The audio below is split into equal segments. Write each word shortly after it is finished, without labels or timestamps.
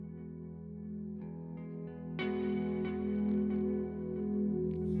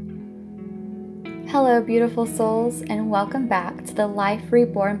Hello, beautiful souls, and welcome back to the Life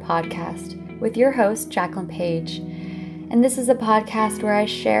Reborn podcast with your host, Jacqueline Page. And this is a podcast where I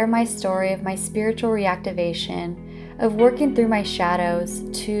share my story of my spiritual reactivation, of working through my shadows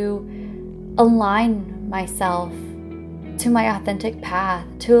to align myself to my authentic path,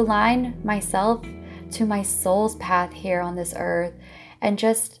 to align myself to my soul's path here on this earth, and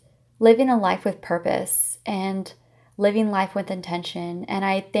just living a life with purpose and living life with intention. And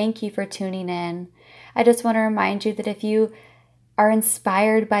I thank you for tuning in. I just want to remind you that if you are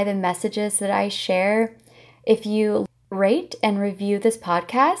inspired by the messages that I share, if you rate and review this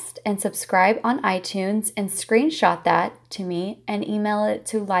podcast and subscribe on iTunes and screenshot that to me and email it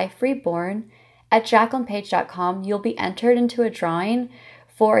to lifereborn@jacquelinepage.com, you'll be entered into a drawing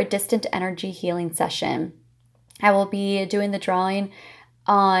for a distant energy healing session. I will be doing the drawing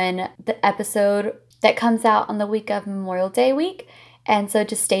on the episode that comes out on the week of Memorial Day week, and so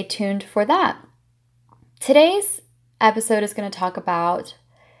just stay tuned for that. Today's episode is going to talk about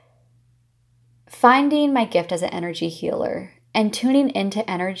finding my gift as an energy healer and tuning into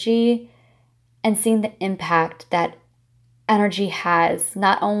energy and seeing the impact that energy has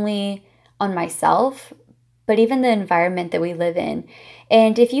not only on myself, but even the environment that we live in.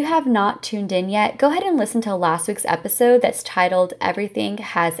 And if you have not tuned in yet, go ahead and listen to last week's episode that's titled Everything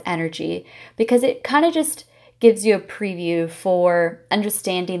Has Energy, because it kind of just gives you a preview for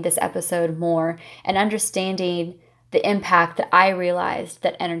understanding this episode more and understanding the impact that I realized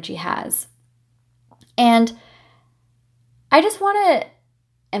that energy has. And I just want to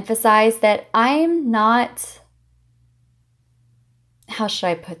emphasize that I'm not, how should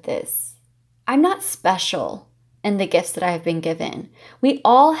I put this? I'm not special in the gifts that I have been given. We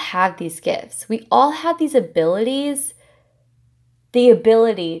all have these gifts. We all have these abilities, the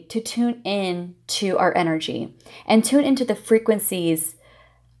ability to tune in to our energy and tune into the frequencies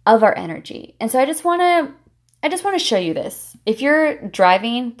of our energy. And so I just want to show you this. If you're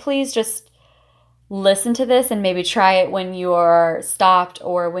driving, please just listen to this and maybe try it when you are stopped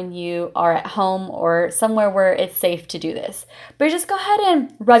or when you are at home or somewhere where it's safe to do this. But just go ahead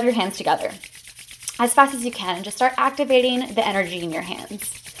and rub your hands together as fast as you can and just start activating the energy in your hands.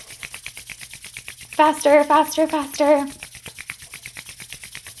 Faster, faster, faster.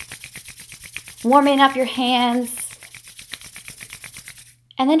 Warming up your hands.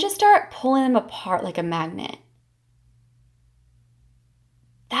 And then just start pulling them apart like a magnet.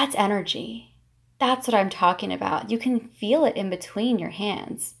 That's energy. That's what I'm talking about. You can feel it in between your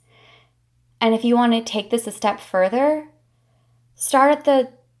hands. And if you want to take this a step further, start at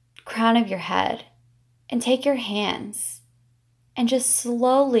the crown of your head and take your hands and just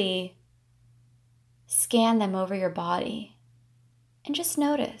slowly scan them over your body and just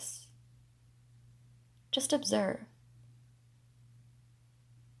notice. Just observe.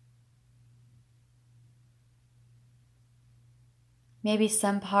 Maybe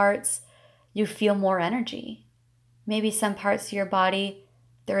some parts you feel more energy. Maybe some parts of your body,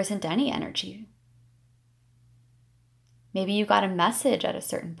 there isn't any energy. Maybe you got a message at a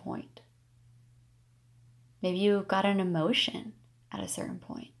certain point. Maybe you got an emotion at a certain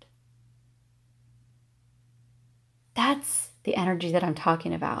point. That's the energy that I'm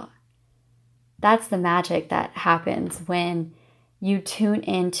talking about. That's the magic that happens when you tune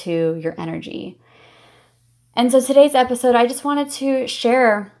into your energy. And so today's episode, I just wanted to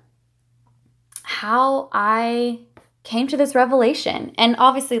share how I came to this revelation. And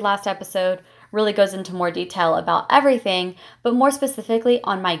obviously last episode really goes into more detail about everything, but more specifically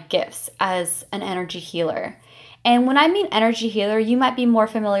on my gifts as an energy healer. And when I mean energy healer, you might be more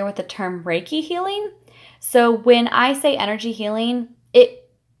familiar with the term Reiki healing. So when I say energy healing,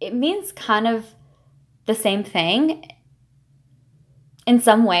 it means kind of the same thing in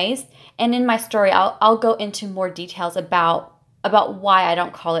some ways. And in my story, I'll go into more details about why I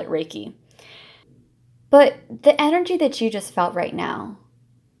don't call it Reiki. But the energy that you just felt right now,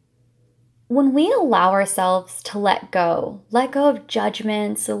 when we allow ourselves to let go of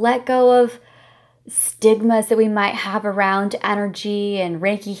judgments, let go of stigmas that we might have around energy and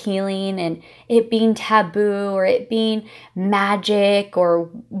Reiki healing and it being taboo or it being magic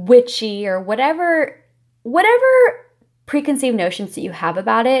or witchy or whatever preconceived notions that you have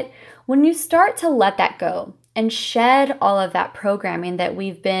about it, when you start to let that go and shed all of that programming that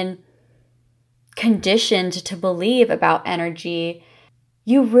we've been conditioned to believe about energy,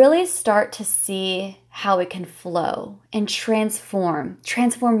 you really start to see how it can flow and transform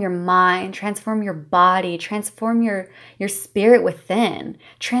your mind, transform your body, transform your spirit within,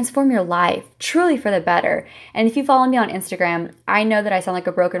 transform your life truly for the better. And if you follow me on Instagram, I know that I sound like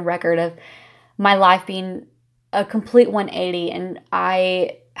a broken record of my life being a complete 180, and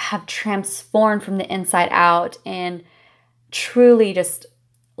I have transformed from the inside out and truly just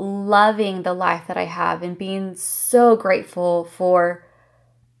loving the life that I have and being so grateful for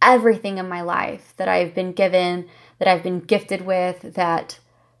everything in my life that I've been given, that I've been gifted with, that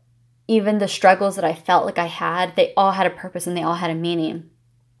even the struggles that I felt like I had, they all had a purpose and they all had a meaning.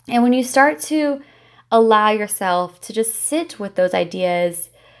 And when you start to allow yourself to just sit with those ideas,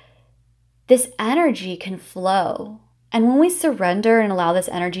 this energy can flow. And when we surrender and allow this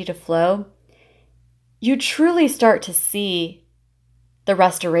energy to flow, you truly start to see the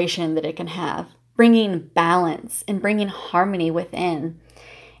restoration that it can have, bringing balance and bringing harmony within.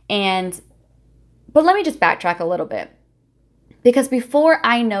 But let me just backtrack a little bit. Because before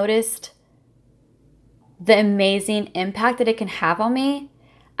I noticed the amazing impact that it can have on me,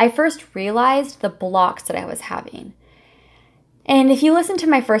 I first realized the blocks that I was having. And if you listen to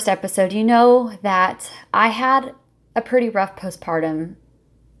my first episode, you know that I had a pretty rough postpartum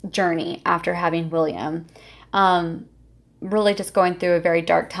journey after having William. Really just going through a very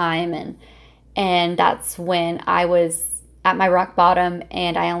dark time, and that's when I was at my rock bottom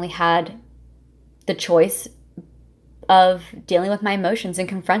and I only had the choice of dealing with my emotions and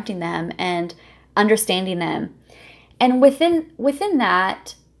confronting them and understanding them. And within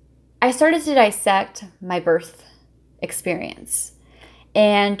that, I started to dissect my birth experience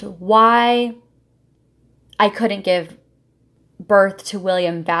and why I couldn't give birth to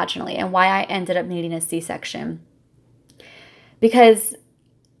William vaginally and why I ended up needing a C-section. Because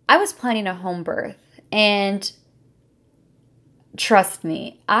I was planning a home birth, and trust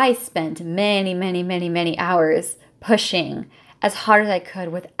me, I spent many, many, many, many hours pushing as hard as I could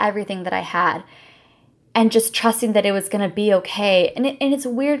with everything that I had and just trusting that it was going to be okay. And it's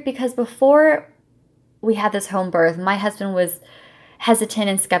weird because before we had this home birth, my husband was hesitant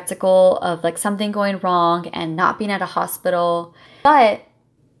and skeptical of like something going wrong and not being at a hospital. But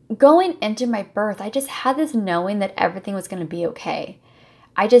going into my birth, I just had this knowing that everything was going to be okay.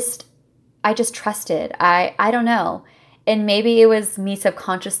 I just trusted. I don't know. And maybe it was me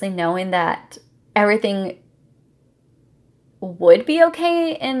subconsciously knowing that everything would be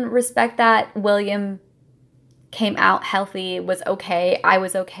okay in respect that William came out healthy, was okay, I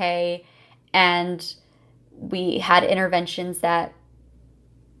was okay, and we had interventions that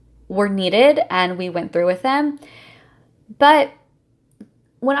were needed and we went through with them. But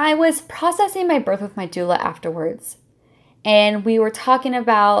when I was processing my birth with my doula afterwards, and we were talking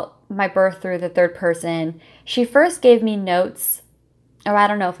about my birth through the third person, she first gave me notes, or I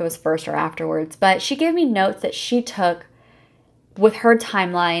don't know if it was first or afterwards, but she gave me notes that she took with her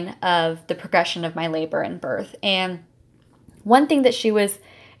timeline of the progression of my labor and birth. And one thing that she was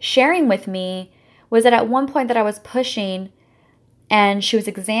sharing with me was that at one point that I was pushing and she was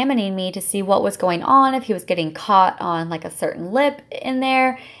examining me to see what was going on, if he was getting caught on like a certain lip in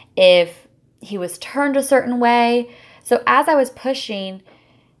there, if he was turned a certain way. So as I was pushing,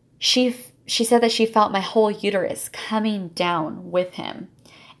 she said that she felt my whole uterus coming down with him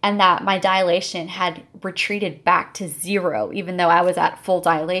and that my dilation had retreated back to 0, even though I was at full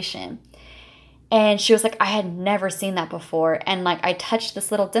dilation. And she was like, I had never seen that before. And like, I touched this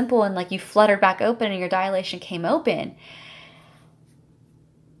little dimple and like you fluttered back open and your dilation came open.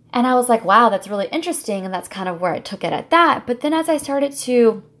 And I was like, wow, that's really interesting. And that's kind of where I took it at that. But then as I started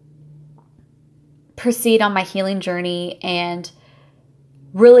to proceed on my healing journey and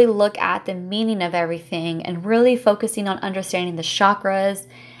really look at the meaning of everything and really focusing on understanding the chakras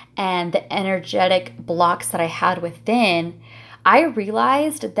and the energetic blocks that I had within, I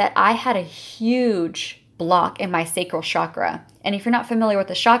realized that I had a huge block in my sacral chakra. And if you're not familiar with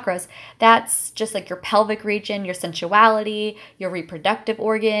the chakras, that's just like your pelvic region, your sensuality, your reproductive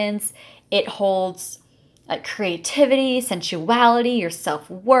organs. It holds creativity, sensuality, your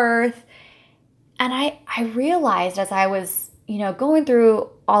self-worth. And I realized as I was, going through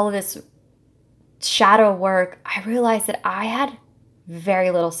all of this shadow work, I realized that I had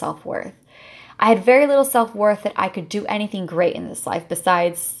very little self-worth. I had very little self-worth that I could do anything great in this life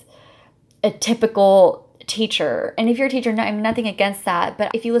besides a typical teacher. And if you're a teacher, no, I'm nothing against that.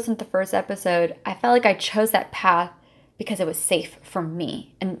 But if you listen to the first episode, I felt like I chose that path because it was safe for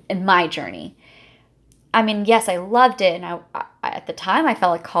me and in my journey. I mean, yes, I loved it. And I at the time, I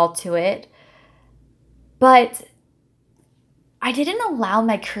felt like called to it. But I didn't allow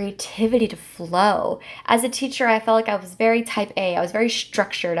my creativity to flow. As a teacher, I felt like I was very type A. I was very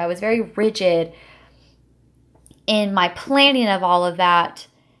structured. I was very rigid in my planning of all of that.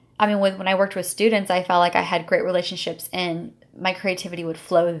 I mean, when I worked with students, I felt like I had great relationships and my creativity would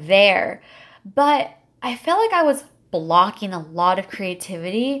flow there. But I felt like I was blocking a lot of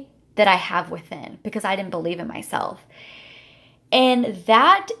creativity that I have within because I didn't believe in myself. And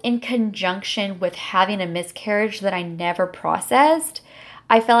that, in conjunction with having a miscarriage that I never processed,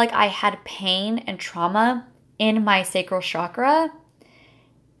 I felt like I had pain and trauma in my sacral chakra,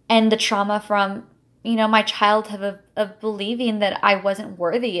 and the trauma from, my childhood of believing that I wasn't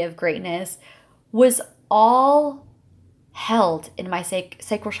worthy of greatness was all held in my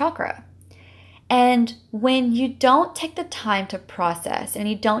sacral chakra. And when you don't take the time to process and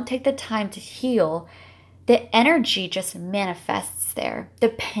you don't take the time to heal, the energy just manifests there. The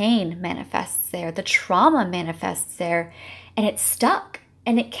pain manifests there. The trauma manifests there. And it's stuck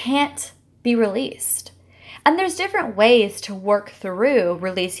and it can't be released. And there's different ways to work through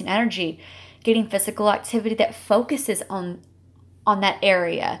releasing energy, getting physical activity that focuses on that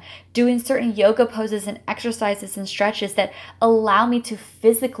area, doing certain yoga poses and exercises and stretches that allow me to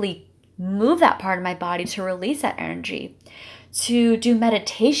physically move that part of my body to release that energy, to do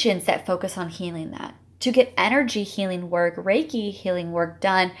meditations that focus on healing that, to get energy healing work, Reiki healing work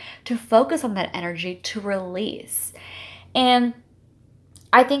done, to focus on that energy to release. And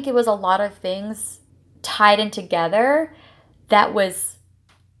I think it was a lot of things tied in together that was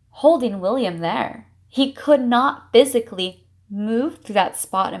holding William there. He could not physically move through that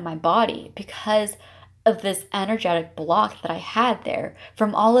spot in my body because of this energetic block that I had there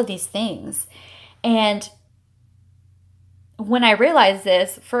from all of these things. And when I realized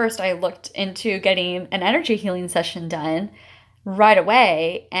this, first I looked into getting an energy healing session done right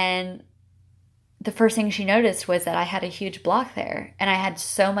away. And the first thing she noticed was that I had a huge block there and I had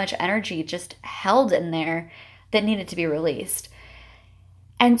so much energy just held in there that needed to be released.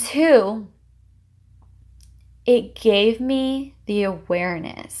 And two, it gave me the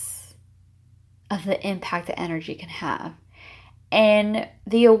awareness of the impact that energy can have, and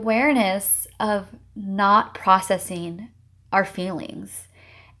the awareness of not processing our feelings.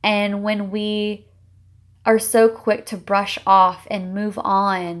 And when we are so quick to brush off and move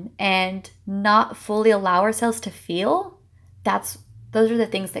on and not fully allow ourselves to feel, those are the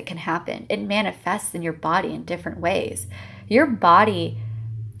things that can happen. It manifests in your body in different ways. Your body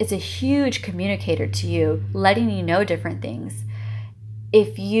is a huge communicator to you, letting you know different things.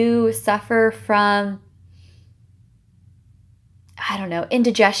 If you suffer from,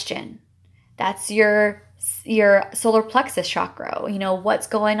 indigestion, that's your solar plexus chakra. What's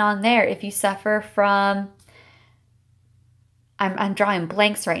going on there. If you suffer from, I'm drawing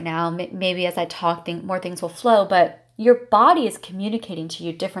blanks right now. Maybe as I talk, more things will flow, but your body is communicating to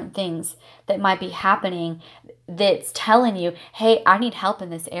you different things that might be happening that's telling you, hey, I need help in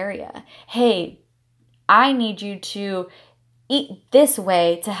this area. Hey, I need you to eat this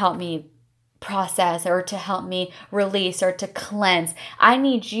way to help me process or to help me release or to cleanse. I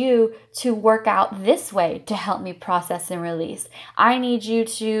need you to work out this way to help me process and release. I need you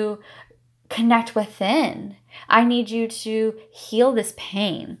to connect within. I need you to heal this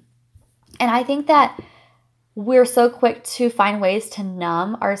pain. And I think that we're so quick to find ways to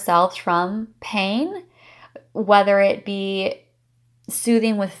numb ourselves from pain, whether it be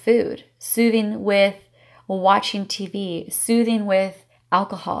soothing with food, soothing with watching TV, soothing with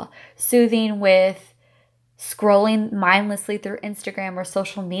alcohol, soothing with scrolling mindlessly through Instagram or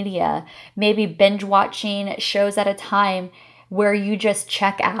social media, maybe binge watching shows at a time where you just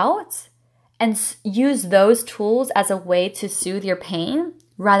check out and use those tools as a way to soothe your pain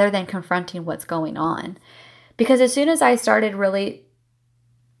rather than confronting what's going on. Because as soon as I started really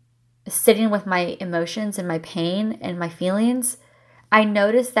sitting with my emotions and my pain and my feelings, I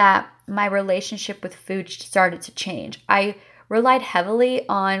noticed that my relationship with food started to change. I relied heavily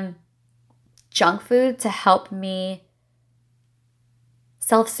on junk food to help me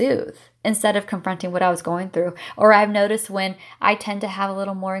self-soothe instead of confronting what I was going through. Or I've noticed when I tend to have a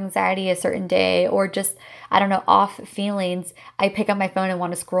little more anxiety a certain day or just, off feelings, I pick up my phone and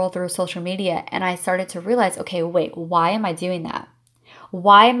want to scroll through social media. And I started to realize, okay, wait, why am I doing that?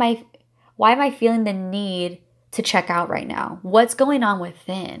 Why am I feeling the need to check out right now? What's going on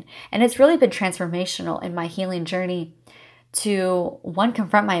within? And it's really been transformational in my healing journey to, one,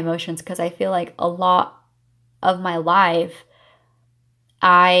 confront my emotions, because I feel like a lot of my life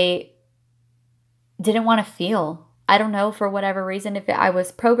I didn't want to feel. I don't know, for whatever reason, if I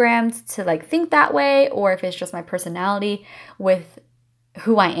was programmed to think that way, or if it's just my personality with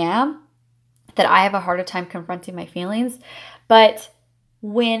who I am, that I have a harder time confronting my feelings. But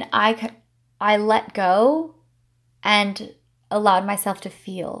when I let go and allowed myself to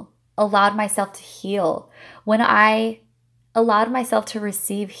feel, allowed myself to heal, when I allowed myself to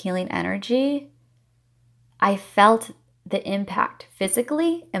receive healing energy, I felt the impact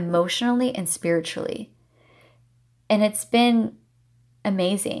physically, emotionally, and spiritually. And it's been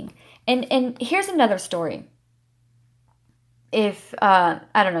amazing. And here's another story. if, I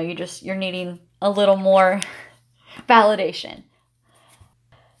don't know, you're needing a little more validation.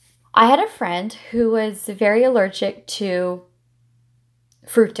 I had a friend who was very allergic to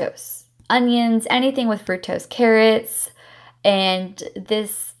fructose, onions, anything with fructose, carrots, and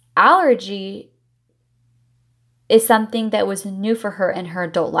this allergy is something that was new for her in her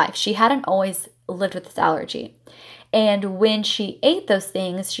adult life. She hadn't always lived with this allergy. And when she ate those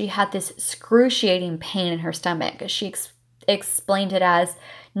things, she had this excruciating pain in her stomach. She explained it as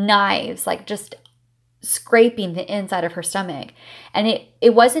knives, like just scraping the inside of her stomach. And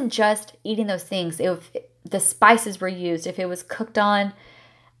it wasn't just eating those things. The spices were used. If it was cooked on,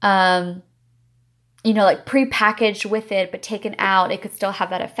 like prepackaged with it, but taken out, it could still have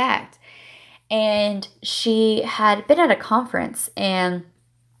that effect. And she had been at a conference, and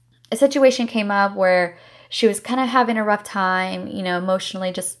a situation came up where she was kind of having a rough time,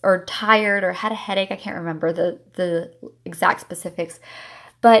 emotionally, or tired, or had a headache. I can't remember the exact specifics.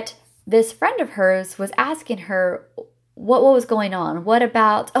 But this friend of hers was asking her what was going on. What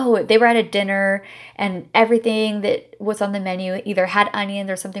about, they were at a dinner and everything that was on the menu either had onions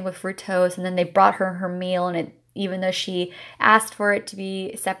or something with fructose, and then they brought her meal, and even though she asked for it to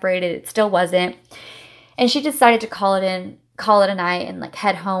be separated, it still wasn't. And she decided to call it a night and like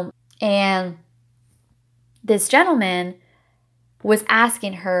head home. And this gentleman was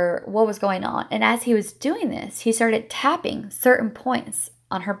asking her what was going on. And as he was doing this, he started tapping certain points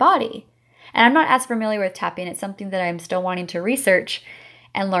on her body. And I'm not as familiar with tapping. It's something that I'm still wanting to research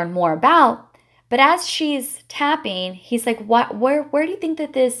and learn more about. But as she's tapping, he's like, where do you think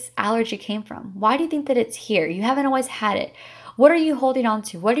that this allergy came from? Why do you think that it's here? You haven't always had it. What are you holding on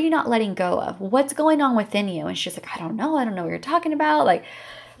to? What are you not letting go of? What's going on within you? And she's like, I don't know what you're talking about. Like,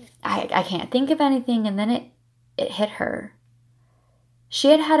 I can't think of anything. And then it hit her. She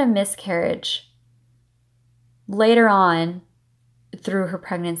had a miscarriage later on through her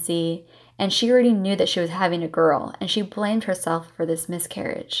pregnancy, and she already knew that she was having a girl, and she blamed herself for this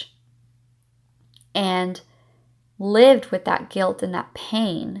miscarriage and lived with that guilt and that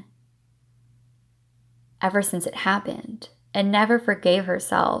pain ever since it happened, and never forgave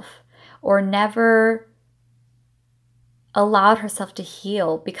herself or never allowed herself to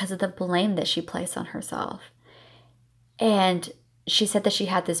heal because of the blame that she placed on herself. And she said that she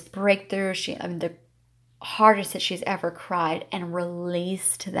had this breakthrough, the hardest that she's ever cried, and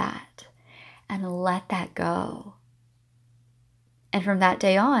released that and let that go. And from that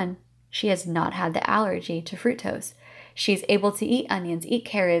day on, she has not had the allergy to fructose. She's able to eat onions, eat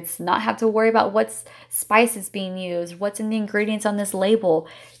carrots, not have to worry about what spice is being used, what's in the ingredients on this label.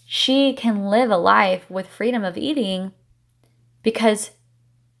 She can live a life with freedom of eating because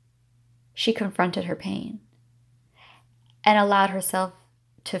she confronted her pain and allowed herself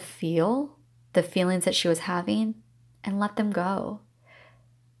to feel the feelings that she was having and let them go.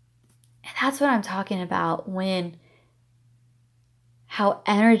 And that's what I'm talking about how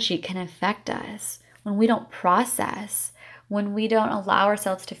energy can affect us when we don't process, when we don't allow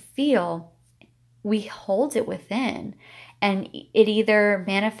ourselves to feel, we hold it within. And it either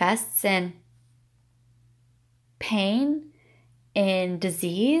manifests in pain, in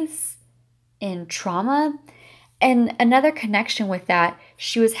disease, in trauma. And another connection with that,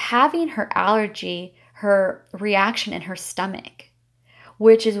 she was having her allergy, her reaction in her stomach,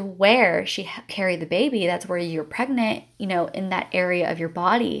 which is where she carried the baby. That's where you're pregnant, in that area of your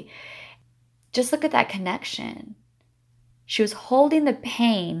body. Just look at that connection. She was holding the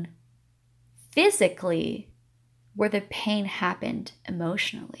pain physically where the pain happened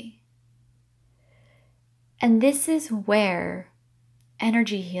emotionally. And this is where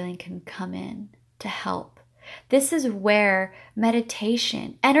energy healing can come in to help. This is where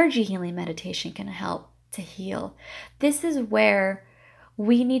meditation, energy healing meditation, can help to heal. This is where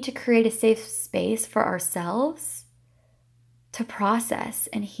we need to create a safe space for ourselves to process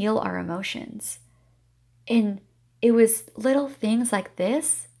and heal our emotions. And it was little things like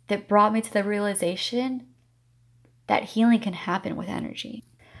this that brought me to the realization that healing can happen with energy.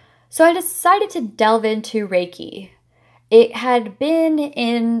 So I decided to delve into Reiki. It had been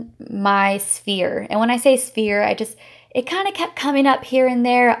in my sphere. And when I say sphere, it kind of kept coming up here and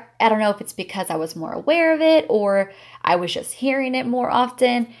there. I don't know if it's because I was more aware of it or I was just hearing it more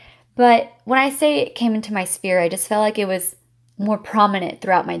often. But when I say it came into my sphere, I just felt like it was more prominent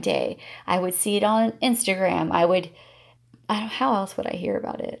throughout my day. I would see it on Instagram. How else would I hear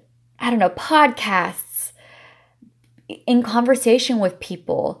about it? I don't know, podcasts, in conversation with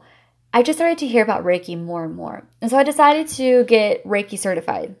people. I just started to hear about Reiki more and more. And so I decided to get Reiki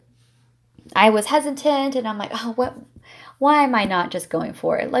certified. I was hesitant and I'm like, why am I not just going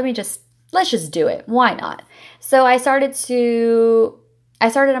for it? Let me just let's just do it. Why not? So I started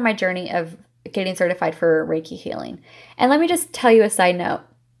on my journey of getting certified for Reiki healing. And let me just tell you a side note.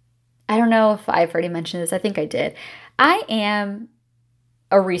 I don't know if I've already mentioned this. I think I did. I am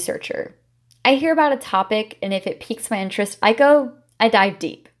a researcher. I hear about a topic, and if it piques my interest, I dive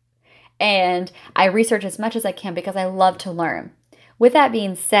deep. And I research as much as I can because I love to learn. With that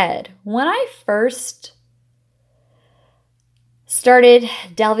being said, when I first started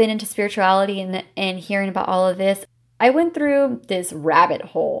delving into spirituality and hearing about all of this, I went through this rabbit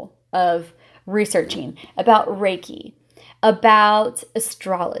hole of researching about Reiki, about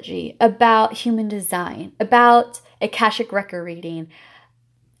astrology, about human design, about Akashic record reading,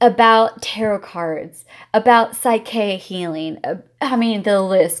 about tarot cards, about psyche healing. I mean, the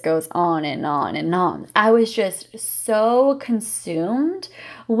list goes on and on and on. I was just so consumed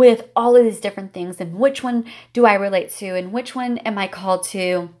with all of these different things and which one do I relate to and which one am I called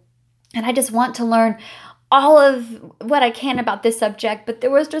to. And I just want to learn all of what I can about this subject, but there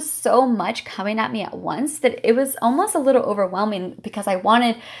was just so much coming at me at once that it was almost a little overwhelming because I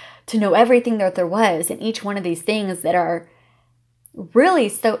wanted to know everything that there was in each one of these things that are really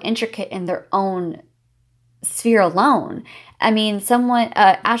so intricate in their own sphere alone. I mean,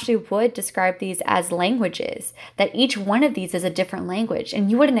 Ashley Wood described these as languages, that each one of these is a different language, and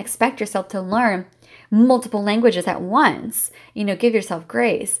you wouldn't expect yourself to learn multiple languages at once. Give yourself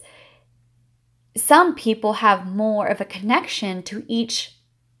grace. Some people have more of a connection to each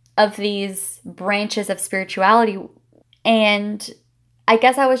of these branches of spirituality, and I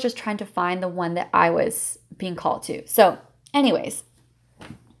guess I was just trying to find the one that I was being called to. So anyways,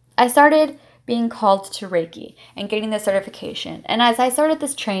 I started being called to Reiki and getting the certification. And as I started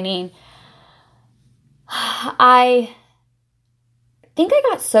this training, I think I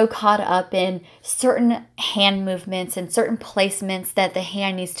got so caught up in certain hand movements and certain placements that the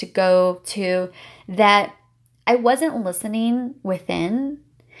hand needs to go to that I wasn't listening within.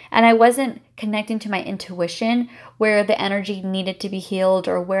 And I wasn't connecting to my intuition where the energy needed to be healed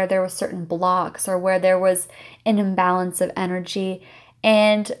or where there were certain blocks or where there was an imbalance of energy.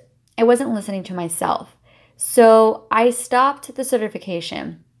 And I wasn't listening to myself. So I stopped the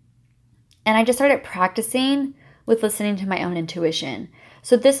certification and I just started practicing with listening to my own intuition.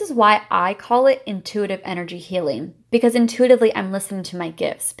 So this is why I call it intuitive energy healing, because intuitively I'm listening to my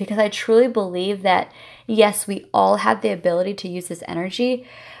gifts, because I truly believe that, yes, we all have the ability to use this energy,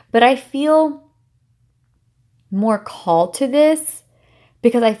 but I feel more called to this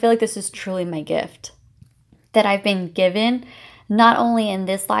because I feel like this is truly my gift that I've been given, not only in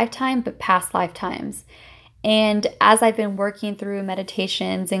this lifetime, but past lifetimes. And as I've been working through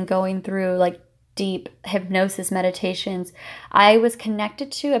meditations and going through like deep hypnosis meditations, I was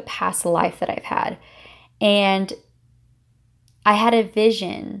connected to a past life that I've had. And I had a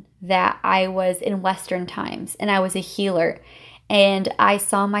vision that I was in Western times and I was a healer. And I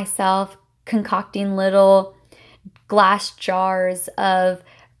saw myself concocting little glass jars of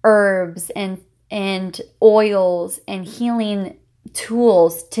herbs and oils and healing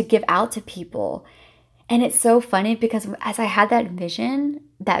tools to give out to people. And it's so funny because as I had that vision,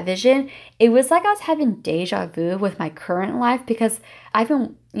 it was like I was having deja vu with my current life because I've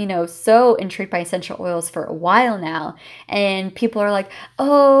been, so intrigued by essential oils for a while now. And people are like,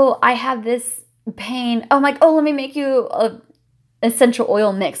 oh, I have this pain. Oh, I'm like, oh, let me make you a essential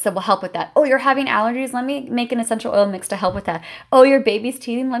oil mix that will help with that. Oh, you're having allergies? Let me make an essential oil mix to help with that. Oh, your baby's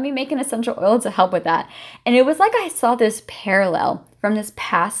teething? Let me make an essential oil to help with that. And it was like I saw this parallel from this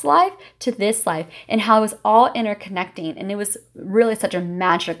past life to this life and how it was all interconnecting. And it was really such a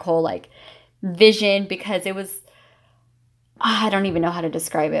magical vision because it was, I don't even know how to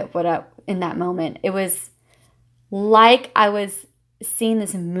describe it. In that moment, it was like I was seeing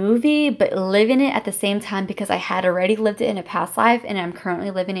this movie, but living it at the same time because I had already lived it in a past life and I'm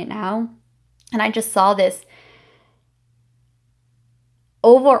currently living it now. And I just saw this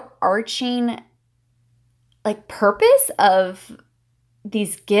overarching purpose of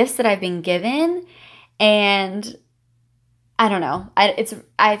these gifts that I've been given. And I don't know.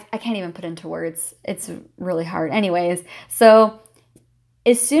 I can't even put into words. It's really hard. Anyways, so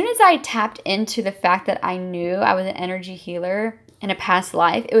as soon as I tapped into the fact that I knew I was an energy healer in a past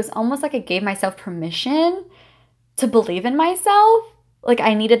life, it was almost like I gave myself permission to believe in myself.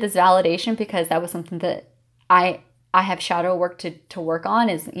 I needed this validation because that was something that I have shadow work to work on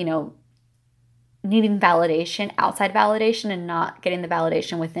is, needing validation, outside validation, and not getting the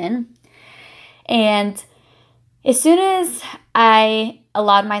validation within. And as soon as I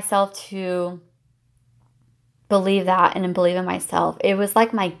allowed myself to believe that and believe in myself, it was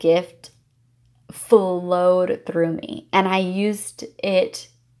like my gift flowed through me and I used it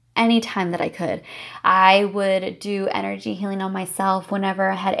anytime that I could. I would do energy healing on myself whenever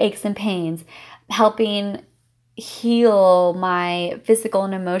I had aches and pains, helping heal my physical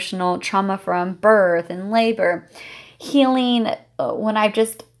and emotional trauma from birth and labor, healing when I've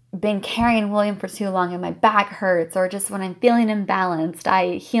just been carrying William for too long and my back hurts, or just when I'm feeling imbalanced,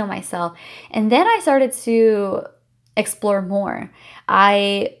 I heal myself. And then I started to explore more.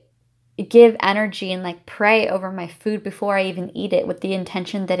 I give energy and like pray over my food before I even eat it, with the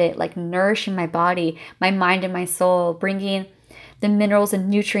intention that it like nourishing my body, my mind, and my soul, bringing the minerals and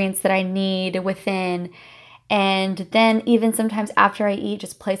nutrients that I need within. And then even sometimes after I eat,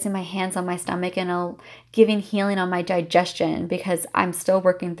 just placing my hands on my stomach and giving healing on my digestion, because I'm still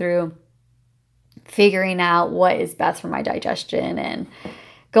working through figuring out what is best for my digestion and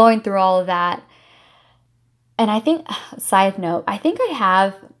going through all of that. And I think, side note, I think I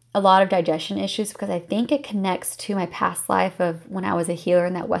have a lot of digestion issues because I think it connects to my past life of when I was a healer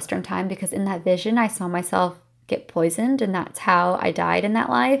in that Western time, because in that vision, I saw myself get poisoned, and that's how I died in that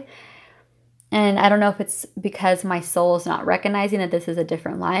life. And I don't know if it's because my soul is not recognizing that this is a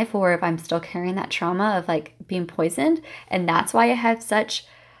different life, or if I'm still carrying that trauma of like being poisoned. And that's why I have such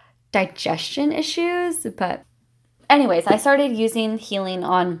digestion issues. But anyways, I started using healing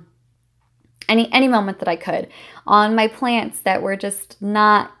on any moment that I could, on my plants that were just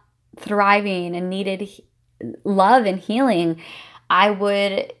not thriving and needed love and healing. I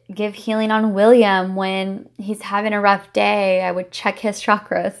would give healing on William when he's having a rough day. I would check his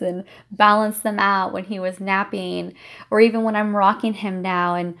chakras and balance them out when he was napping, or even when I'm rocking him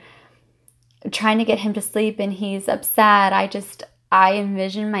now and trying to get him to sleep and he's upset. I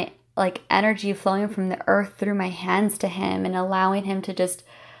envision my like energy flowing from the earth through my hands to him and allowing him to just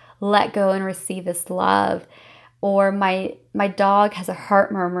let go and receive this love. Or my dog has a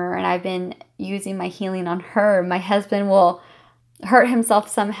heart murmur, and I've been using my healing on her. My husband will hurt himself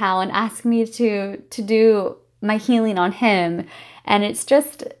somehow and ask me to do my healing on him. And it's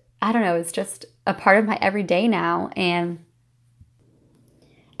just, I don't know, it's just a part of my everyday now. And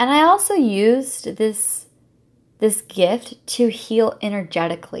I also used this gift to heal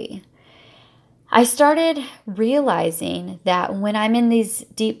energetically. I started realizing that when I'm in these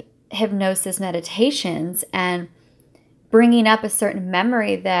deep hypnosis meditations and bringing up a certain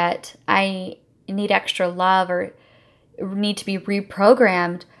memory that I need extra love or need to be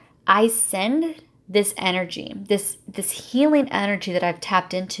reprogrammed, I send this energy, this healing energy that I've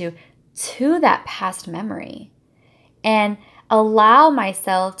tapped into, to that past memory, and allow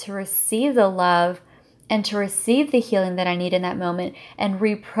myself to receive the love and to receive the healing that I need in that moment, and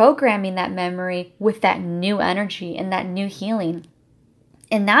reprogramming that memory with that new energy and that new healing.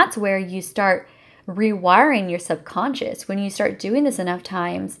 And that's where you start rewiring your subconscious. When you start doing this enough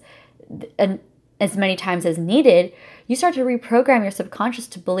times, and as many times as needed, you start to reprogram your subconscious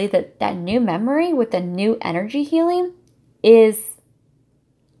to believe that that new memory with the new energy healing is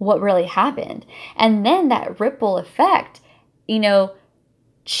what really happened. And then that ripple effect,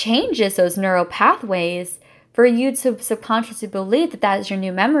 changes those neural pathways for you to subconsciously believe that that is your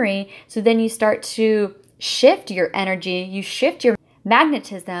new memory. So then you start to shift your energy, you shift your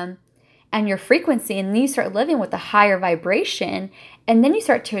magnetism and your frequency, and then you start living with a higher vibration, and then you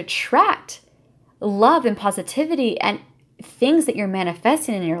start to attract love and positivity and things that you're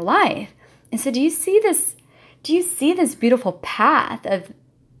manifesting in your life. And so do you see this beautiful path of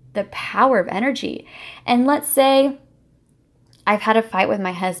the power of energy? And let's say I've had a fight with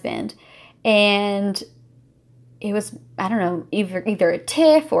my husband, and it was, I don't know, either a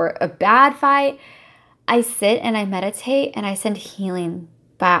tiff or a bad fight. I sit and I meditate and I send healing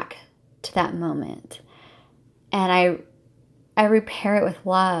back to that moment, and I repair it with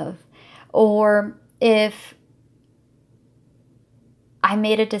love. Or if I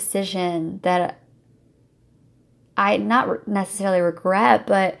made a decision that I not necessarily regret,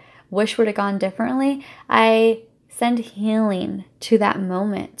 but wish would have gone differently, I send healing to that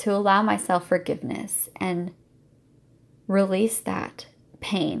moment to allow myself forgiveness and release that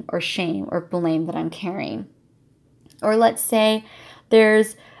pain or shame or blame that I'm carrying. Or let's say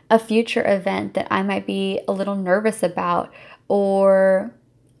there's a future event that I might be a little nervous about, or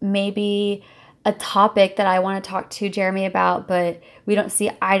maybe a topic that I want to talk to Jeremy about, but we don't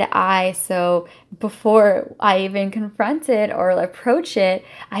see eye to eye. So before I even confront it or approach it,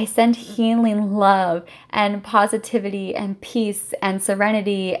 I send healing love and positivity and peace and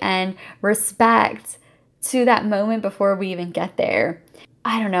serenity and respect to that moment before we even get there.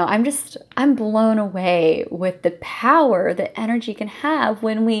 I don't know. I'm blown away with the power that energy can have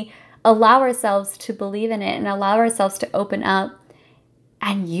when we allow ourselves to believe in it and allow ourselves to open up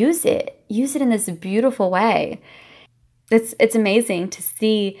and use it in this beautiful way. It's amazing to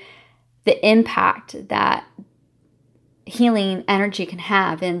see the impact that healing energy can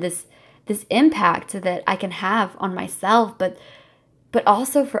have, and this impact that I can have on myself, but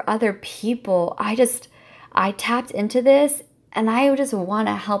also for other people. I tapped into this, and I just want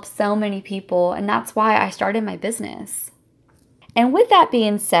to help so many people, and that's why I started my business. And with that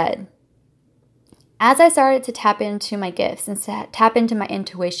being said, as I started to tap into my gifts and tap into my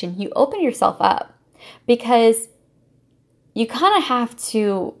intuition, you open yourself up, because you kind of have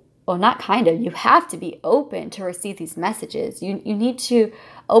to, well, not kind of, you have to be open to receive these messages. You need to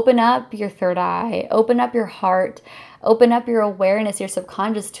open up your third eye, open up your heart, open up your awareness, your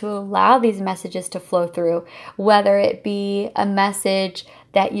subconscious, to allow these messages to flow through, whether it be a message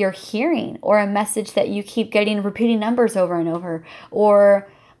that you're hearing, or a message that you keep getting repeating numbers over and over,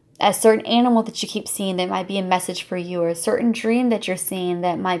 or a certain animal that you keep seeing that might be a message for you, or a certain dream that you're seeing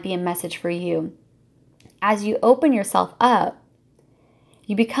that might be a message for you. As you open yourself up,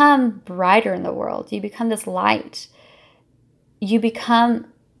 you become brighter in the world. You become this light.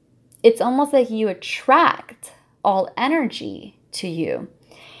 It's almost like you attract all energy to you.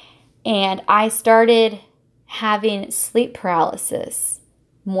 And I started having sleep paralysis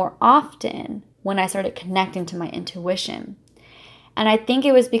more often when I started connecting to my intuition. And I think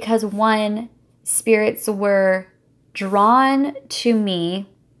it was because, one, spirits were drawn to me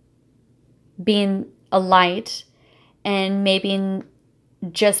being a light, and maybe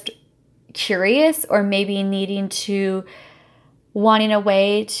just curious, or maybe wanting a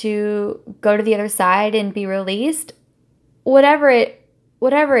way to go to the other side and be released. Whatever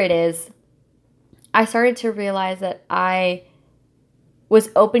it is, I started to realize that I was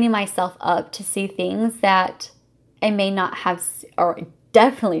opening myself up to see things that I may not have, or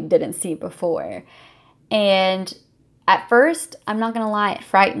definitely didn't see before. And at first, I'm not going to lie, it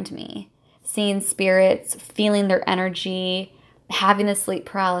frightened me. Seeing spirits, feeling their energy, having the sleep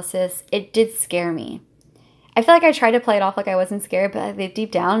paralysis, it did scare me. I feel like I tried to play it off like I wasn't scared, but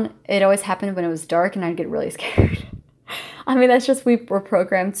deep down, it always happened when it was dark, and I'd get really scared. I mean, that's just, we're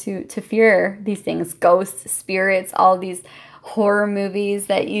programmed to fear these things, ghosts, spirits, all these horror movies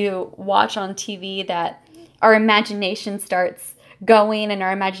that you watch on TV, that our imagination starts going, and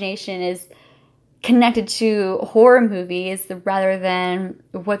our imagination is connected to horror movies rather than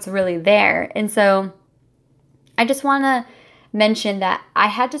what's really there. And so I just want to mention that I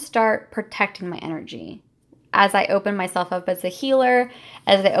had to start protecting my energy. As I opened myself up as a healer,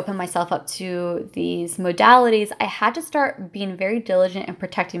 as I opened myself up to these modalities, I had to start being very diligent in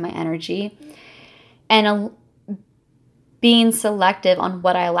protecting my energy, and being selective on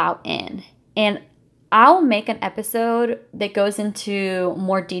what I allow in. And I'll make an episode that goes into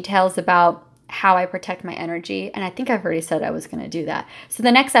more details about how I protect my energy. And I think I've already said I was going to do that. So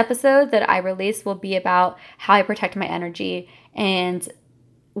the next episode that I release will be about how I protect my energy. And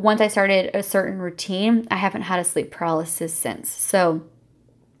once I started a certain routine, I haven't had a sleep paralysis since. So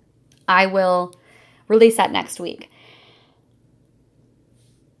I will release that next week.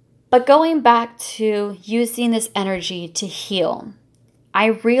 But going back to using this energy to heal, I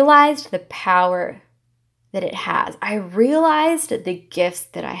realized the power that it has. I realized the gifts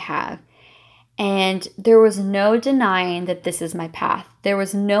that I have. And there was no denying that this is my path. There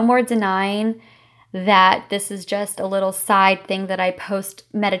was no more denying that this is just a little side thing that I post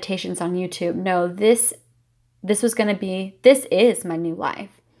meditations on YouTube. No, this is my new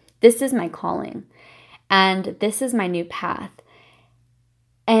life. This is my calling. And this is my new path.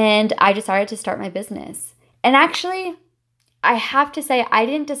 And I decided to start my business. And actually, I have to say, I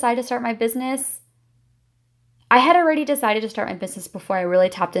didn't decide to start my business. I had already decided to start my business before I really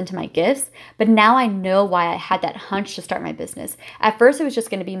tapped into my gifts, but now I know why I had that hunch to start my business. At first, it was just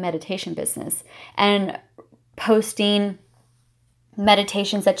going to be meditation business and posting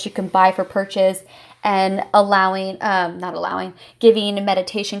meditations that you can buy for purchase, and giving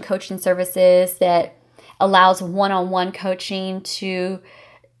meditation coaching services that allows one-on-one coaching to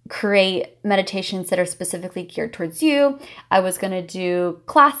create meditations that are specifically geared towards you. I was going to do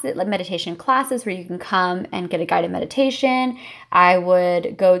classes, like meditation classes, where you can come and get a guided meditation. I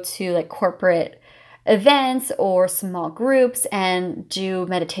would go to like corporate events or small groups and do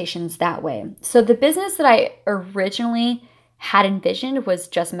meditations that way. So the business that I originally had envisioned was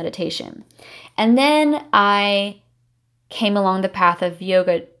just meditation. And then I came along the path of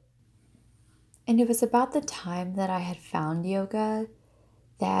yoga. And it was about the time that I had found yoga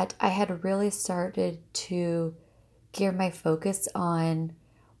that I had really started to gear my focus on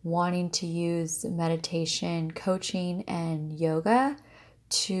wanting to use meditation, coaching, and yoga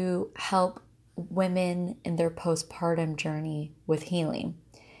to help women in their postpartum journey with healing.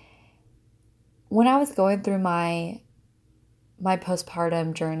 When I was going through my my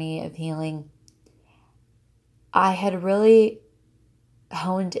postpartum journey of healing, I had really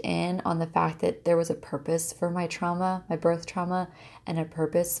honed in on the fact that there was a purpose for my trauma, my birth trauma, and a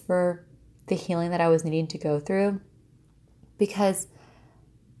purpose for the healing that I was needing to go through, because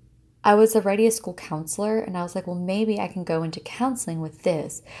I was already a school counselor, and I was like, well, maybe I can go into counseling with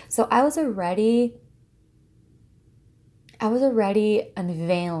this. So I was already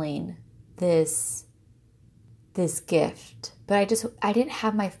unveiling this gift, but I didn't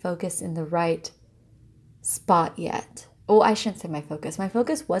have my focus in the right spot yet. Oh, I shouldn't say my focus. My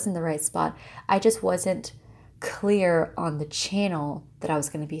focus was in the right spot. I just wasn't clear on the channel that I was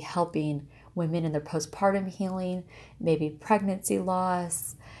going to be helping women in their postpartum healing, maybe pregnancy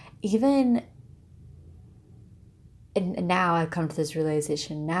loss, even, and now I've come to this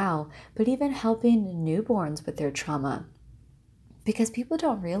realization now, but even helping newborns with their trauma. Because people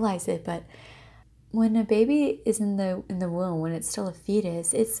don't realize it, but when a baby is in the womb, when it's still a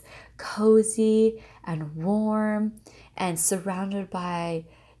fetus, it's cozy and warm and surrounded by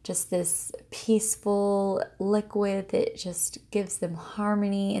just this peaceful liquid that just gives them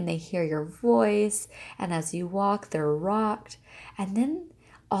harmony, and they hear your voice, and as you walk, they're rocked. And then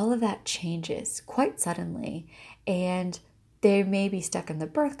all of that changes quite suddenly, and they may be stuck in the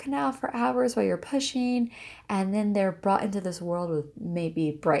birth canal for hours while you're pushing, and then they're brought into this world with maybe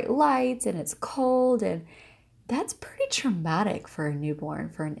bright lights, and it's cold, and that's pretty traumatic for a newborn,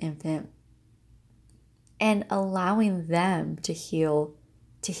 for an infant. And allowing them to heal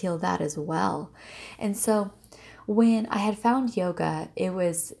that as well. And so when I had found yoga,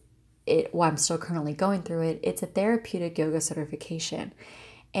 I'm still currently going through it. It's a therapeutic yoga certification.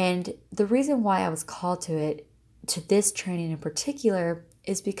 And the reason why I was called to this training in particular,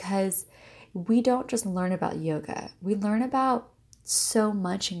 is because we don't just learn about yoga. We learn about so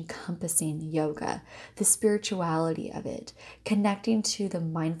much encompassing yoga, the spirituality of it, connecting to the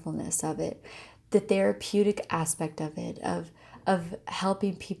mindfulness of it, the therapeutic aspect of it, of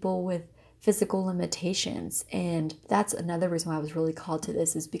helping people with physical limitations. And that's another reason why I was really called to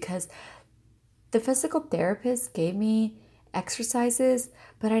this, is because the physical therapist gave me exercises,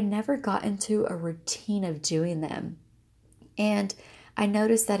 but I never got into a routine of doing them. And I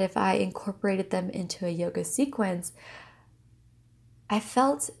noticed that if I incorporated them into a yoga sequence, I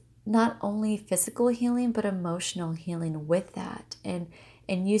felt not only physical healing, but emotional healing with that, and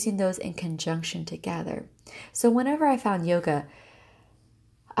using those in conjunction together. So whenever I found yoga,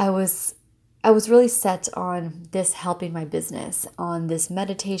 I was really set on this helping my business, on this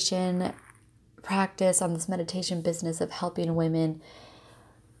meditation practice, on this meditation business of helping women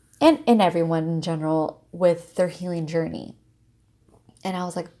and everyone in general with their healing journey. And I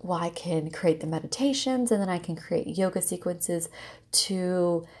was like, well, I can create the meditations, and then I can create yoga sequences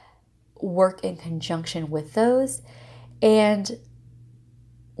to work in conjunction with those. And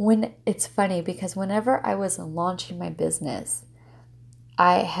it's funny because whenever I was launching my business,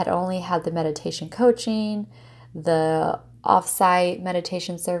 I had only had the meditation coaching, the offsite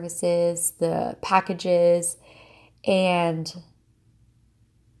meditation services, the packages, and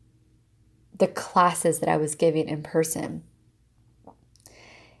the classes that I was giving in person.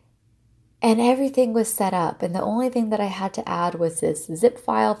 And everything was set up. And the only thing that I had to add was this zip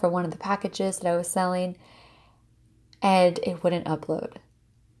file for one of the packages that I was selling, and it wouldn't upload.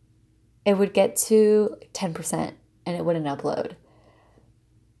 It would get to 10% and it wouldn't upload.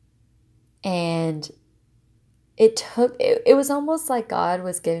 And it was almost like God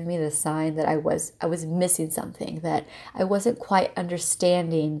was giving me the sign that I was missing something, that I wasn't quite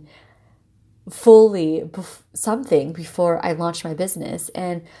understanding fully something before I launched my business.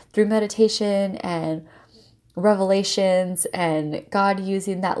 And through meditation and revelations and God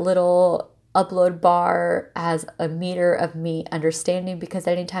using that little upload bar as a meter of me understanding, because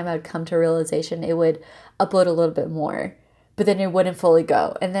anytime I would come to a realization, it would upload a little bit more, but then it wouldn't fully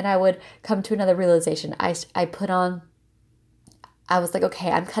go. And then I would come to another realization. I was like, okay,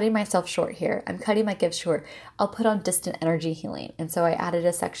 I'm cutting myself short here. I'm cutting my gifts short. I'll put on distant energy healing. And so I added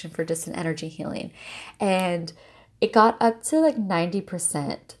a section for distant energy healing. And it got up to like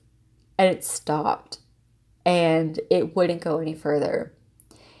 90% and it stopped. And it wouldn't go any further.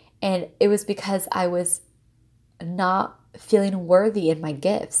 And it was because I was not feeling worthy in my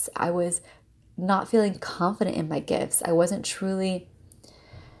gifts. I was not feeling confident in my gifts. I wasn't truly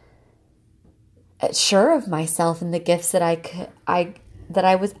sure of myself and the gifts that I've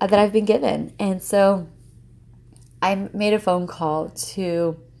been given. And so I made a phone call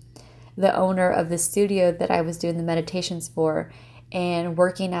to the owner of the studio that I was doing the meditations for, and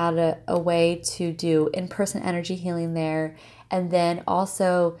working out a way to do in-person energy healing there. And then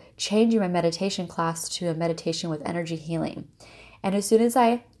also changing my meditation class to a meditation with energy healing. And as soon as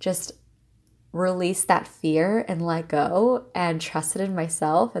I just released that fear and let go and trusted in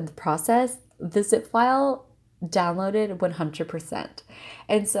myself and the process, the zip file downloaded 100%.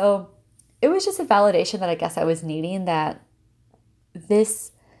 And so it was just a validation that I guess I was needing, that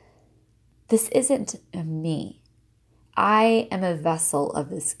this isn't me. I am a vessel of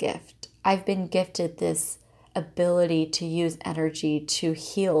this gift. I've been gifted this ability to use energy to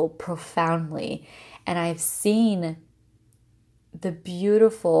heal profoundly. And I've seen the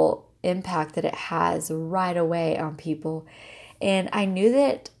beautiful impact that it has right away on people. And I knew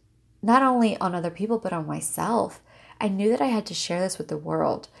that not only on other people, but on myself. I knew that I had to share this with the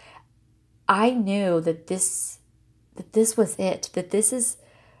world. I knew that this was it,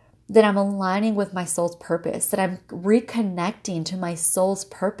 that I'm aligning with my soul's purpose, that I'm reconnecting to my soul's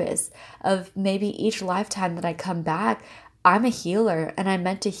purpose of maybe each lifetime that I come back, I'm a healer and I'm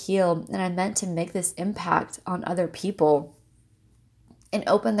meant to heal and I'm meant to make this impact on other people and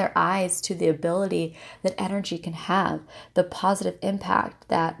open their eyes to the ability that energy can have, the positive impact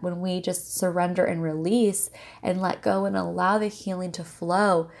that when we just surrender and release and let go and allow the healing to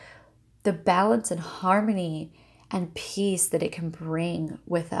flow, the balance and harmony and peace that it can bring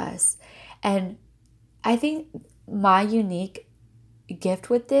with us. And I think my unique gift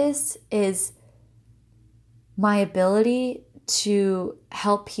with this is my ability to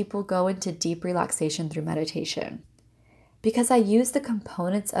help people go into deep relaxation through meditation, because I use the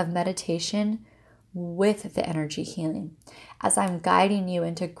components of meditation with the energy healing. As I'm guiding you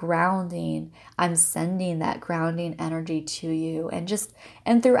into grounding, I'm sending that grounding energy to you. And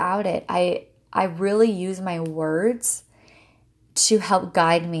throughout it, I really use my words to help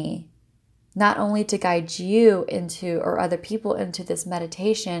guide me, not only to guide you into, or other people into this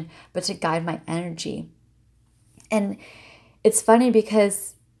meditation, but to guide my energy. And it's funny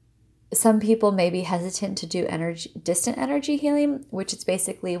because some people may be hesitant to do distant energy healing, which is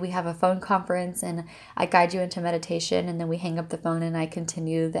basically we have a phone conference and I guide you into meditation, and then we hang up the phone and I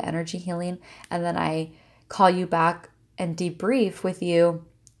continue the energy healing, and then I call you back and debrief with you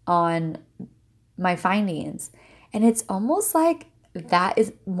on my findings. And it's almost like that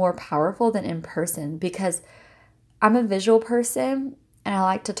is more powerful than in person, because I'm a visual person and I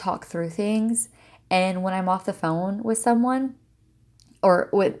like to talk through things. And when I'm off the phone with someone, or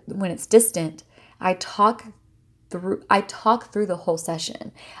when it's distant, I talk through the whole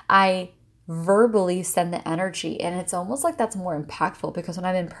session. I verbally send the energy, and it's almost like that's more impactful, because when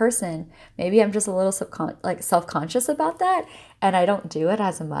I'm in person, maybe I'm just a little self-conscious about that, and I don't do it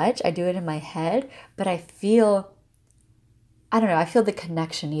as much. I do it in my head, but I feel the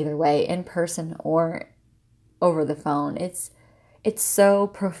connection either way, in person or over the phone. It's so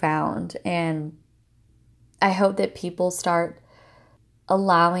profound, and I hope that people start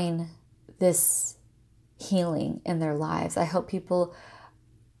allowing this healing in their lives. I hope people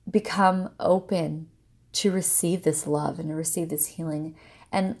become open to receive this love and to receive this healing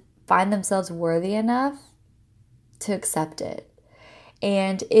and find themselves worthy enough to accept it.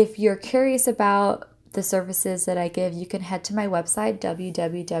 And if you're curious about the services that I give, you can head to my website,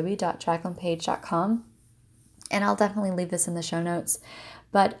 www.jacquelinepage.com, and I'll definitely leave this in the show notes.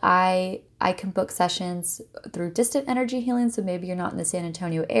 But I can book sessions through distant energy healing. So maybe you're not in the San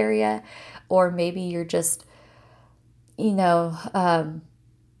Antonio area, or maybe you're just,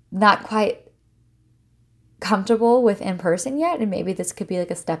 not quite comfortable with in person yet. And maybe this could be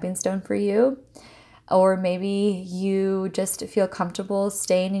like a stepping stone for you. Or maybe you just feel comfortable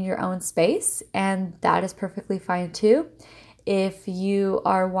staying in your own space, and that is perfectly fine too. If you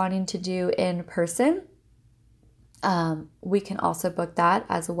are wanting to do in person, we can also book that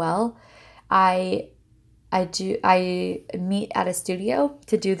as well. I meet at a studio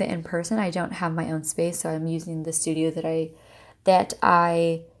to do the in-person. I don't have my own space, so I'm using the studio that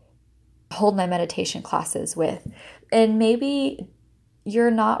I hold my meditation classes with. And maybe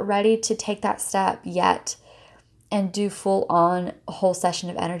you're not ready to take that step yet and do full on a whole session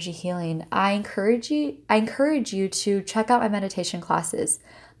of energy healing. I encourage you to check out my meditation classes.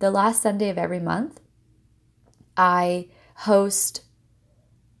 The last Sunday of every month, I host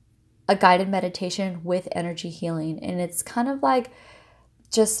a guided meditation with energy healing, and it's kind of like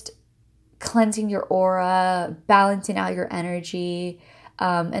just cleansing your aura, balancing out your energy.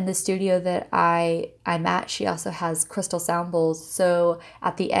 And the studio that I'm at, she also has crystal sound bowls. So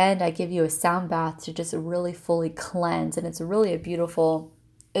at the end, I give you a sound bath to just really fully cleanse, and it's really a beautiful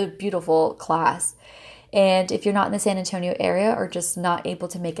class. And if you're not in the San Antonio area or just not able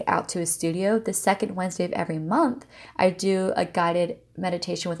to make it out to a studio, the second Wednesday of every month, I do a guided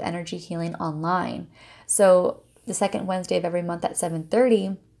meditation with energy healing online. So the second Wednesday of every month at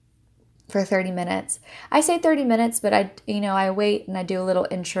 7:30 for 30 minutes. I say 30 minutes, but I wait and I do a little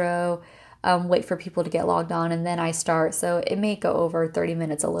intro, wait for people to get logged on, and then I start. So it may go over 30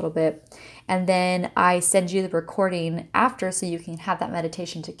 minutes a little bit. And then I send you the recording after so you can have that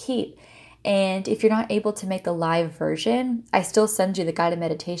meditation to keep. And if you're not able to make the live version, I still send you the guided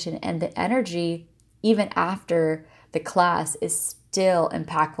meditation, and the energy, even after the class, is still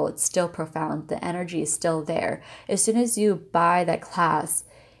impactful. It's still profound. The energy is still there. As soon as you buy that class,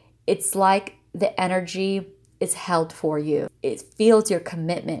 it's like the energy is held for you. It feels your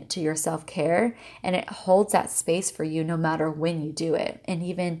commitment to your self-care, and it holds that space for you no matter when you do it, and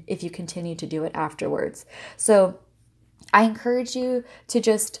even if you continue to do it afterwards. So I encourage you to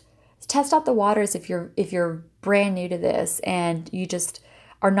just test out the waters if you're brand new to this and you just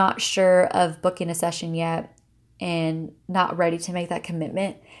are not sure of booking a session yet and not ready to make that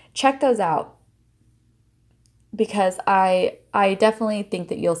commitment. Check those out, because I definitely think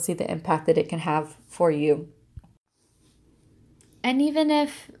that you'll see the impact that it can have for you. And even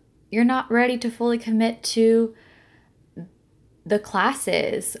if you're not ready to fully commit to the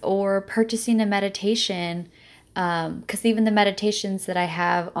classes or purchasing a meditation, because even the meditations that I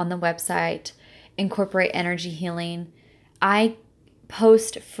have on the website incorporate energy healing, I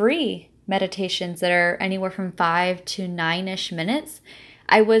post free meditations that are anywhere from 5 to 9-ish minutes.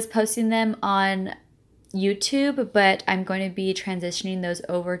 I was posting them on YouTube, but I'm going to be transitioning those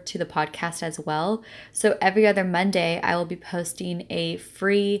over to the podcast as well. So every other Monday, I will be posting a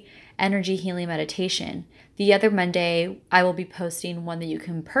free energy healing meditation. The other Monday, I will be posting one that you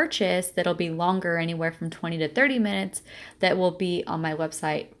can purchase that'll be longer, anywhere from 20 to 30 minutes, that will be on my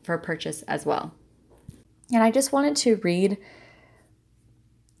website for purchase as well. And I just wanted to read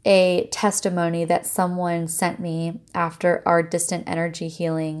a testimony that someone sent me after our distant energy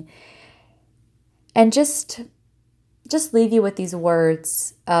healing, and just leave you with these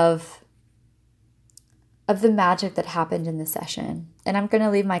words of the magic that happened in the session. And I'm going to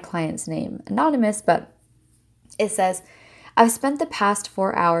leave my client's name anonymous, but it says, "I've spent the past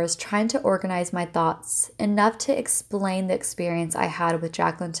 4 hours trying to organize my thoughts enough to explain the experience I had with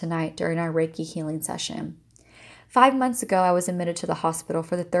Jacqueline tonight during our Reiki healing session. 5 months ago, I was admitted to the hospital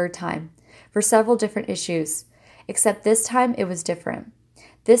for the third time for several different issues, except this time it was different.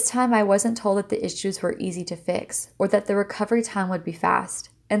 This time I wasn't told that the issues were easy to fix or that the recovery time would be fast.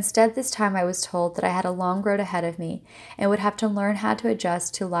 Instead, this time I was told that I had a long road ahead of me and would have to learn how to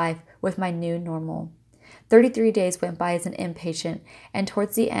adjust to life with my new normal. 33 days went by as an inpatient, and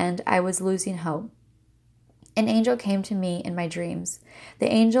towards the end, I was losing hope. An angel came to me in my dreams.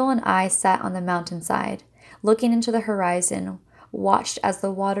 The angel and I sat on the mountainside, looking into the horizon, watched as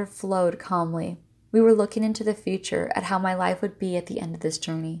the water flowed calmly. We were looking into the future at how my life would be at the end of this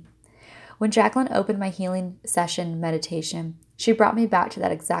journey. When Jacqueline opened my healing session meditation, she brought me back to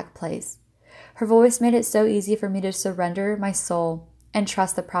that exact place. Her voice made it so easy for me to surrender my soul and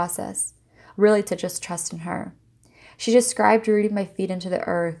trust the process, really to just trust in her. She described rooting my feet into the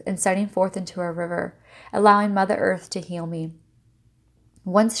earth and setting forth into a river, allowing Mother Earth to heal me.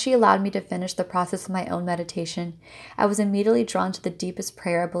 Once she allowed me to finish the process of my own meditation, I was immediately drawn to the deepest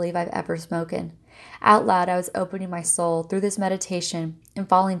prayer I believe I've ever spoken. Out loud, I was opening my soul through this meditation and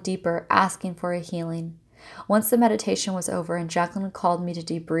falling deeper, asking for a healing. Once the meditation was over and Jacqueline called me to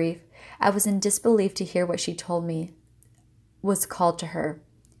debrief, I was in disbelief to hear what she told me was called to her.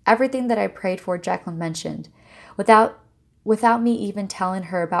 Everything that I prayed for, Jacqueline mentioned, without me even telling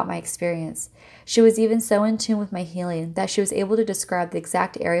her about my experience. She was even so in tune with my healing that she was able to describe the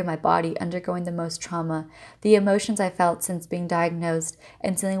exact area of my body undergoing the most trauma, the emotions I felt since being diagnosed,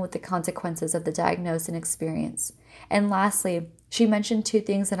 and dealing with the consequences of the diagnosis and experience. And lastly, she mentioned 2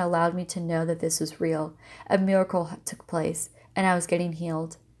 things that allowed me to know that this was real. A miracle took place, and I was getting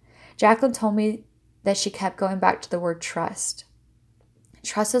healed. Jacqueline told me that she kept going back to the word trust.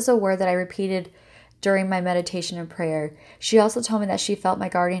 Trust is a word that I repeated during my meditation and prayer. She also told me that she felt my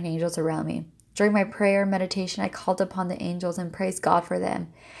guardian angels around me. During my prayer and meditation, I called upon the angels and praised God for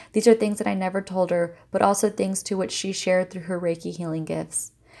them. These are things that I never told her, but also things to which she shared through her Reiki healing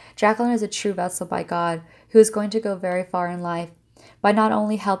gifts. Jacqueline is a true vessel by God who is going to go very far in life by not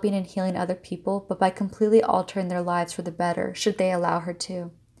only helping and healing other people, but by completely altering their lives for the better, should they allow her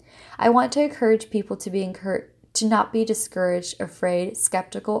to. I want to encourage people to not be discouraged, afraid,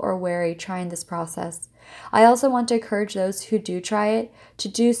 skeptical, or wary trying this process. I also want to encourage those who do try it to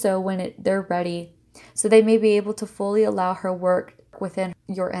do so when they're ready, so they may be able to fully allow her work within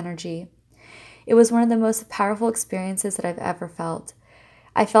your energy. It was one of the most powerful experiences that I've ever felt.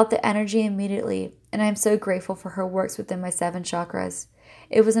 I felt the energy immediately, and I am so grateful for her works within my 7 chakras.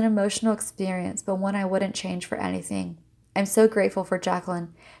 It was an emotional experience, but one I wouldn't change for anything. I'm so grateful for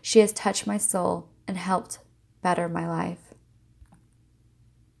Jacqueline. She has touched my soul and helped better my life.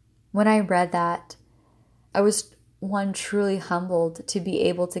 When I read that, I was truly humbled to be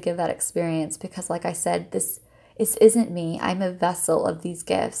able to give that experience because, like I said, this isn't me. I'm a vessel of these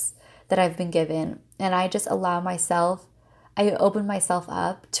gifts that I've been given, and I just I open myself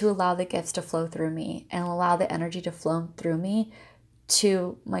up to allow the gifts to flow through me and allow the energy to flow through me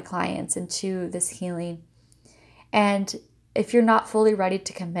to my clients and to this healing. And if you're not fully ready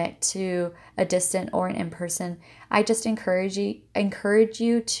to commit to a distant or an in-person, I just encourage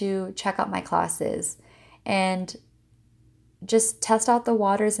you to check out my classes and just test out the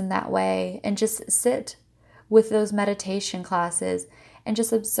waters in that way, and just sit with those meditation classes and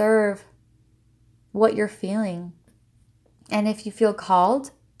just observe what you're feeling. And if you feel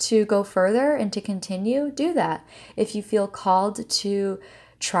called to go further and to continue, do that. If you feel called to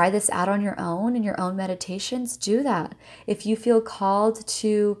try this out on your own in your own meditations, do that. If you feel called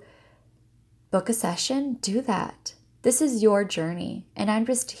to book a session, do that. This is your journey, and I'm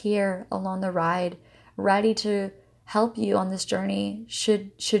just here along the ride, ready to help you on this journey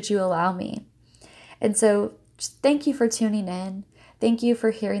should you allow me. And so just thank you for tuning in. Thank you for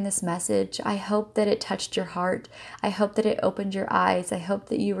hearing this message. I hope that it touched your heart. I hope that it opened your eyes. I hope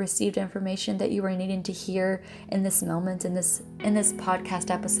that you received information that you were needing to hear in this moment, in this podcast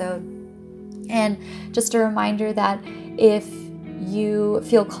episode. And just a reminder that if you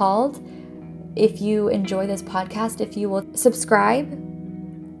feel called, if you enjoy this podcast, if you will subscribe,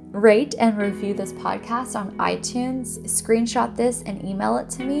 rate, and review this podcast on iTunes, screenshot this and email it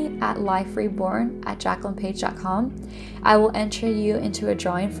to me at lifereborn@jacquelinepage.com. I will enter you into a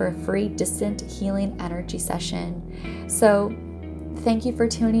drawing for a free distant healing energy session. So thank you for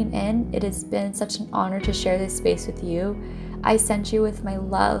tuning in. It has been such an honor to share this space with you. I send you with my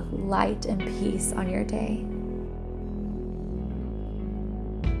love, light, and peace on your day.